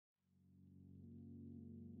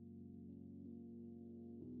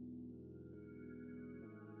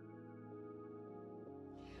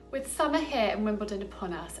With summer here in Wimbledon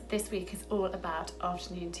upon us, this week is all about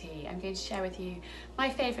afternoon tea. I'm going to share with you my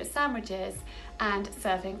favourite sandwiches and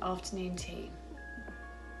serving afternoon tea.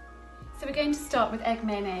 So we're going to start with egg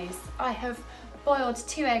mayonnaise. I have boiled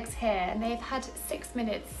 2 eggs here and they've had 6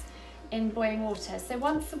 minutes in boiling water. So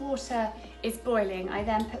once the water is boiling, I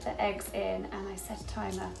then put the eggs in and I set a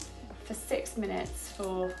timer for 6 minutes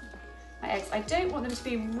for my eggs. I don't want them to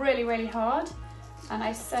be really, really hard, and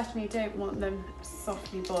I certainly don't want them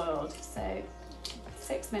softly boiled. So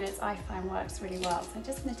 6 minutes I find works really well. So I'm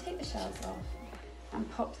just going to take the shells off and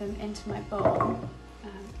pop them into my bowl.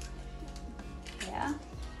 Here.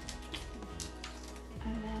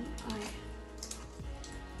 And then I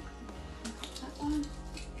pop that one.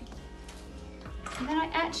 And then I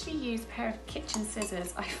actually use a pair of kitchen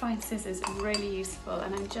scissors. I find scissors really useful,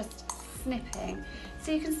 and I'm just snipping.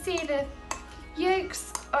 So you can see the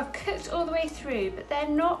yolks are cooked all the way through, but they're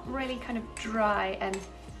not really kind of dry and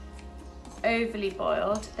overly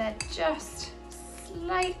boiled. They're just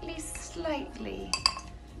slightly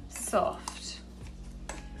soft.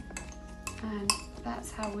 And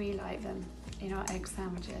that's how we like them in our egg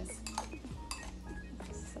sandwiches.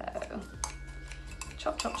 So,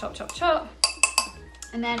 chop, chop, chop, chop, chop.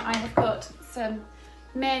 And then I have got some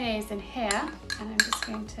mayonnaise in here, and I'm just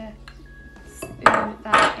going to spoon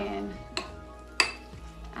that in.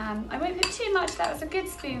 I won't put too much, that was a good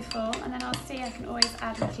spoonful, and then I'll see, I can always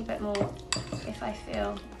add a little bit more if I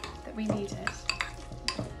feel that we need it.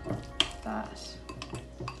 But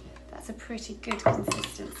that's a pretty good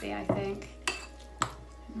consistency, I think. I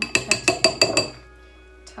might put a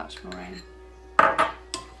touch more in.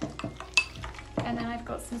 And then I've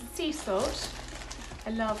got some sea salt. I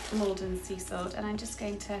love Wimbledon sea salt, and I'm just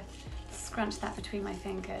going to scrunch that between my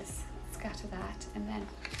fingers, scatter that, and then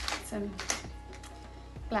some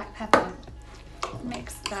black pepper.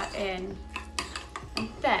 Mix that in, and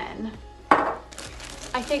then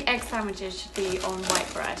I think egg sandwiches should be on white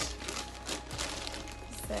bread.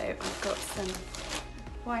 So I've got some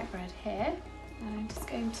white bread here, and I'm just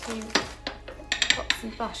going to pop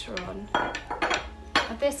some butter on.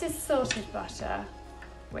 Now this is salted butter,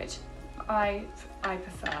 which I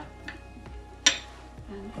prefer.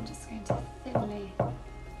 And I'm just going to thinly,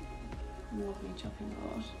 lovely chopping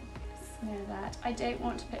board, smear that. I don't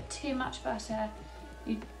want to put too much butter.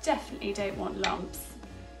 You definitely don't want lumps.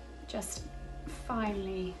 Just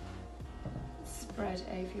finely spread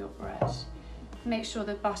over your bread. Make sure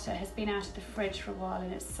the butter has been out of the fridge for a while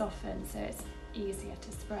and it's softened, so it's easier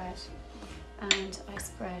to spread. And I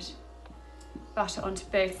spread butter onto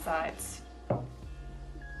both sides.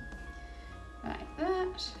 Like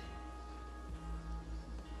that.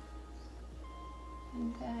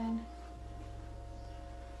 And then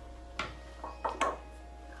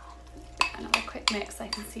another quick mix. I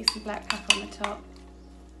can see some black pepper on the top.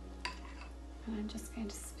 And I'm just going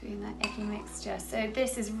to spoon that eggy mixture. So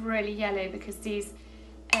this is really yellow because these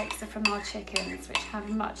eggs are from our chickens, which have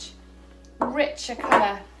a much richer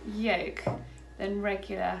colour yolk than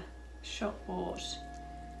regular shop-bought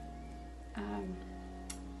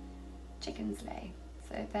chickens lay.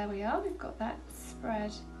 So there we are, we've got that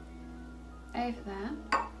spread over there,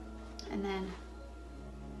 and then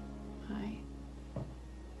I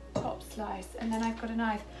top slice, and then I've got a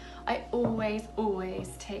knife. I always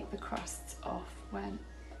take the crusts off when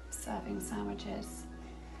serving sandwiches.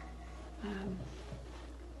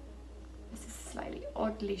 This is slightly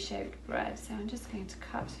oddly shaped bread, so I'm just going to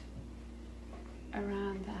cut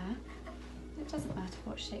around there. It doesn't matter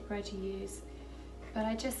what shape bread you use, but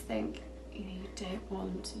I just think, you know, you don't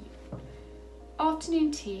want...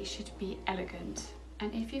 Afternoon tea should be elegant,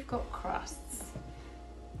 and if you've got crusts,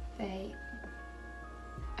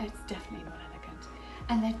 it's definitely not elegant,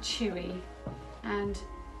 and they're chewy, and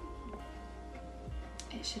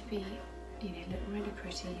it should be, you know, look really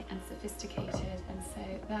pretty and sophisticated, and so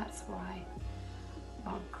that's why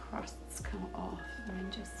our crusts come off. And then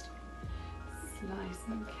just slice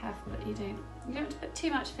them, careful that you don't have to put too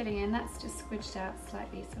much filling in. That's just squidged out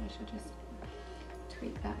slightly, so I should just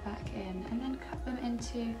tweak that back in, and then cut them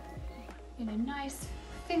into, you know, nice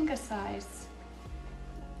finger size.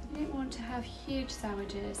 You don't want to have huge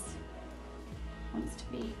sandwiches. It wants to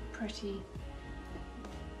be pretty.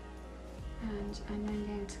 And I'm then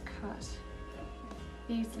going to cut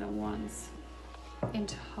these little ones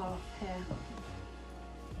into half here.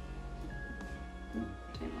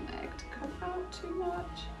 Don't want the egg to come out too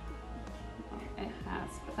much. Well, it has,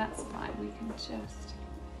 but that's fine. We can just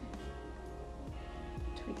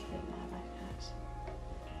tweak it in there like that.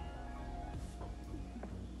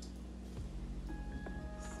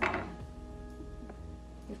 So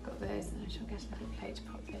we've got those, and I shall get a little plate to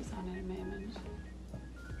pop those on in a moment.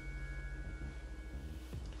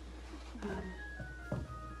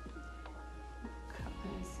 cut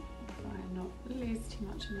those before I not lose too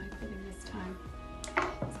much of my pudding this time.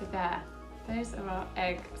 So there, those are our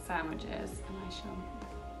egg sandwiches, and I shall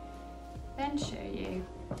then show you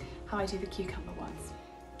how I do the cucumber ones.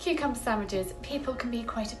 Cucumber sandwiches, people can be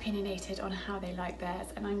quite opinionated on how they like theirs,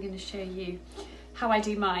 and I'm going to show you how I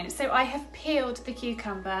do mine. So I have peeled the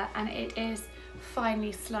cucumber and it is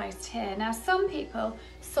finely sliced here. Now some people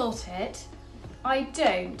salt it, I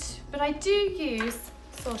don't, but I do use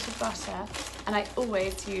salted butter, and I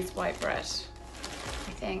always use white bread.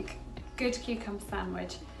 I think a good cucumber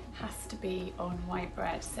sandwich has to be on white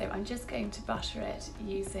bread, so I'm just going to butter it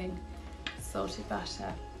using salted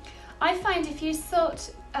butter. I find if you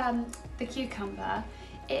salt the cucumber,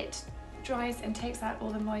 it dries and takes out all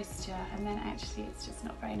the moisture, and then actually it's just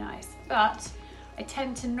not very nice. But I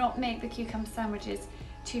tend to not make the cucumber sandwiches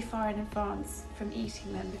too far in advance from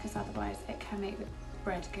eating them, because otherwise it can make the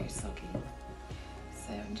bread go soggy.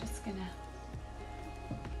 So I'm just gonna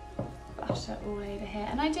butter all over here,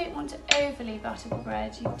 and I don't want to overly butter the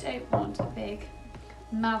bread. You don't want a big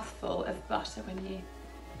mouthful of butter when you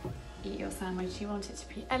eat your sandwich. You want it to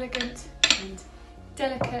be elegant and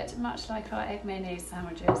delicate, much like our egg mayonnaise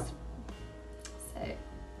sandwiches. So a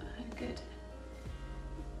good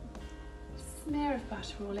smear of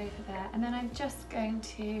butter all over there, and then I'm just going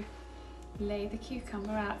to lay the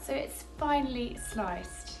cucumber out so it's finely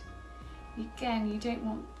sliced. Again, you don't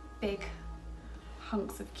want big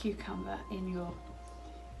hunks of cucumber in your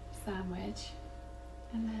sandwich,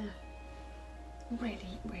 and they're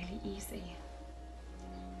really, really easy.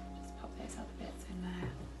 Just pop those other bits in there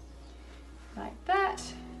like that,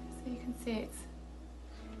 so you can see it's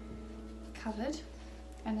covered,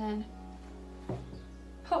 and then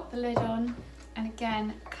pop the lid on, and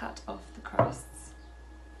again cut off the crusts.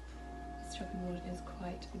 This chopping board is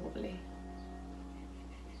quite wobbly.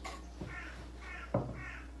 So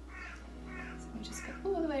we'll just go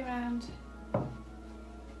all the way around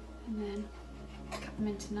and then cut them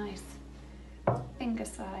into nice finger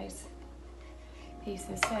size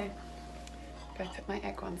pieces. So I'm going to put my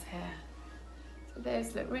egg ones here. So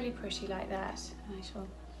those look really pretty like that, and I shall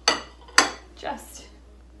just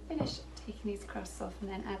finish taking these crusts off and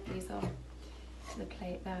then add these on to the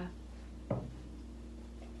plate there.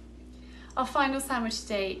 Our final sandwich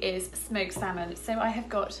today is smoked salmon. So I have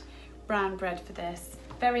got brown bread for this.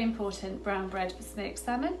 Very important, brown bread for smoked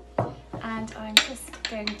salmon. And I'm just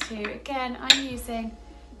going to, again, I'm using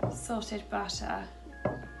salted butter.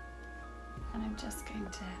 And I'm just going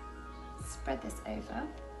to spread this over.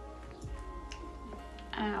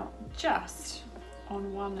 Now, just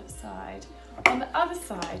on one side. On the other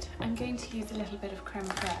side, I'm going to use a little bit of creme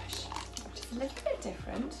fraiche, which is a little bit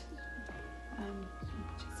different.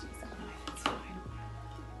 Just use that knife, it's fine.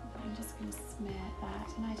 I'm just going to smear that,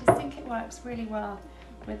 and I just think it works really well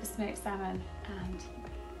with the smoked salmon, and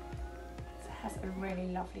it has a really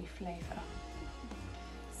lovely flavour.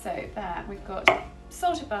 So there, we've got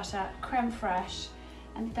salted butter, creme fraiche,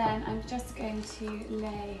 and then I'm just going to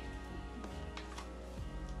lay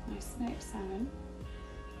my smoked salmon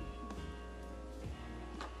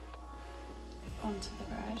onto the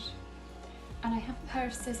bread, and I have a pair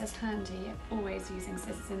of scissors handy. I'm always using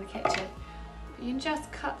scissors in the kitchen, but you can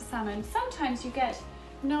just cut the salmon. Sometimes you get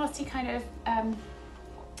nasty kind of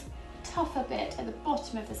tougher bit at the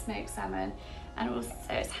bottom of the smoked salmon, and also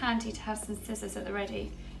it's handy to have some scissors at the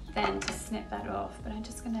ready then to snip that off. But I'm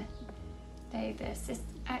just going to lay this.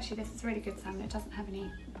 Actually, this is really good salmon. It doesn't have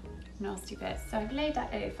any nasty bits. So I've laid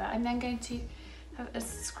that over. I'm then going to have a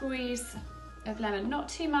squeeze of lemon, not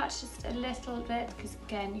too much, just a little bit, because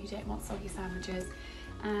again you don't want soggy sandwiches,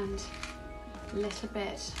 and a little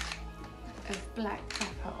bit of black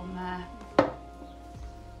pepper on there,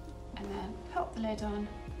 and then pop the lid on,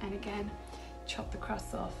 and again chop the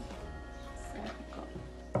crusts off. So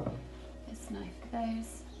I've got this knife for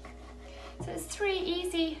those. So it's 3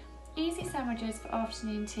 easy sandwiches for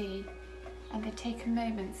afternoon tea, and they take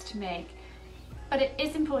moments to make. But it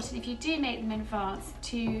is important, if you do make them in advance,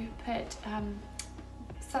 to put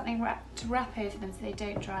something to wrap over them so they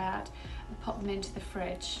don't dry out, and pop them into the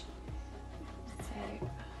fridge. So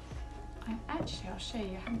I'll show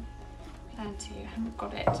you. I haven't planned to. I haven't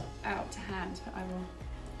got it out to hand, but I will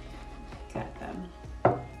get them.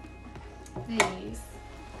 These.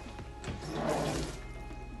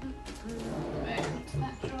 Into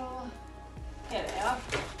that drawer. Here they are.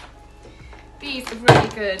 These are really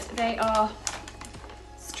good. They are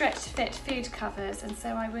stretch fit food covers, and so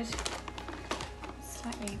I would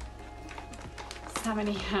slightly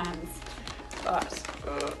salmon-y hands, but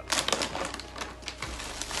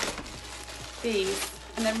these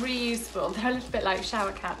and they're reusable. They're a little bit like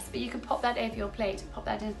shower caps, but you can pop that over your plate, pop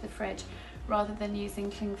that into the fridge, rather than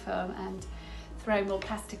using cling film and throw more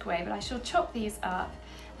plastic away. But I shall chop these up,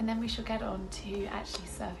 and then we shall get on to actually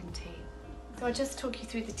serving tea. So I'll just talk you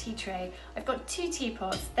through the tea tray. I've got 2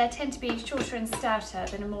 teapots. They tend to be shorter and stouter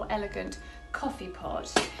than a more elegant coffee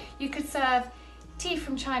pot. You could serve tea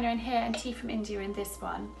from China in here and tea from India in this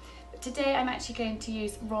one. But today I'm actually going to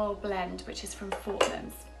use Royal Blend, which is from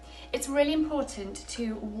Fortnum's. It's really important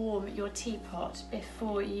to warm your teapot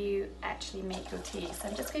before you actually make your tea. So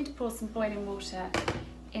I'm just going to pour some boiling water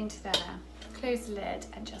into there, close the lid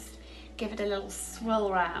and just give it a little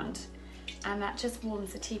swirl round. And that just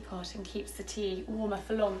warms the teapot and keeps the tea warmer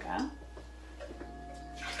for longer.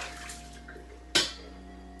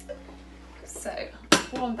 So,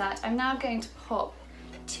 warm that. I'm now going to pop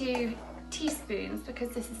 2 teaspoons, because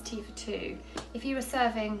this is tea for 2. If you were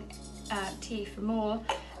serving tea for more,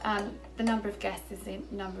 the number of guests is the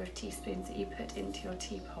number of teaspoons that you put into your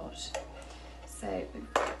teapot. So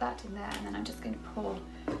we've got that in there, and then I'm just going to pour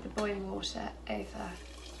the boiling water over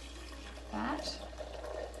that.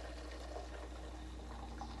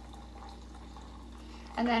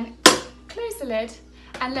 And then close the lid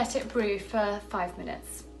and let it brew for 5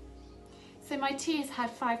 minutes. So my tea has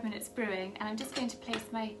had 5 minutes brewing, and I'm just going to place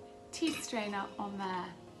my tea strainer on there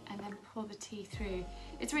and then pour the tea through.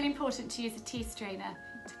 It's really important to use a tea strainer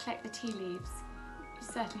to collect the tea leaves. You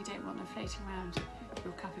certainly don't want them floating around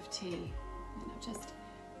your cup of tea. And I'll just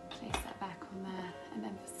place that back on there, and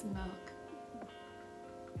then for some milk.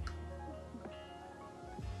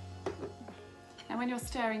 And when you're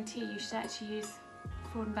stirring tea, you should actually use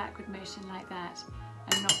forward and backward motion like that,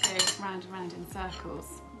 and not go round and round in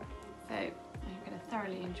circles. So I'm going to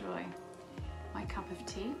thoroughly enjoy my cup of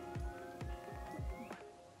tea.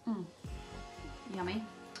 Yummy.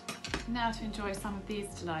 Now to enjoy some of these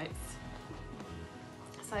delights.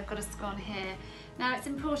 So I've got a scone here. Now it's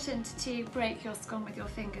important to break your scone with your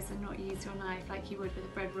fingers and not use your knife like you would with a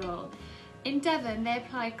bread roll. In Devon they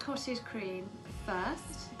apply clotted cream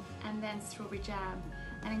first and then strawberry jam,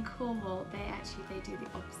 and in Cornwall they do the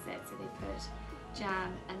opposite, so they put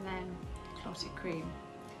jam and then clotted cream.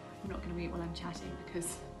 I'm not going to eat while I'm chatting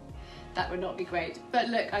because that would not be great. But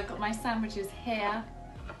look, I've got my sandwiches here.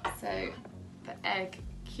 So the egg,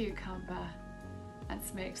 cucumber and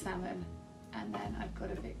smoked salmon, and then I've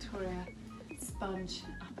got a Victoria sponge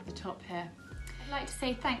up at the top here. I'd like to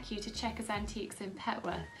say thank you to Chequers Antiques in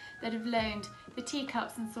Petworth that have loaned the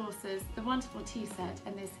teacups and saucers, the wonderful tea set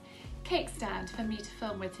and this cake stand for me to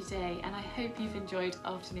film with today, and I hope you've enjoyed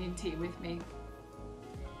afternoon tea with me.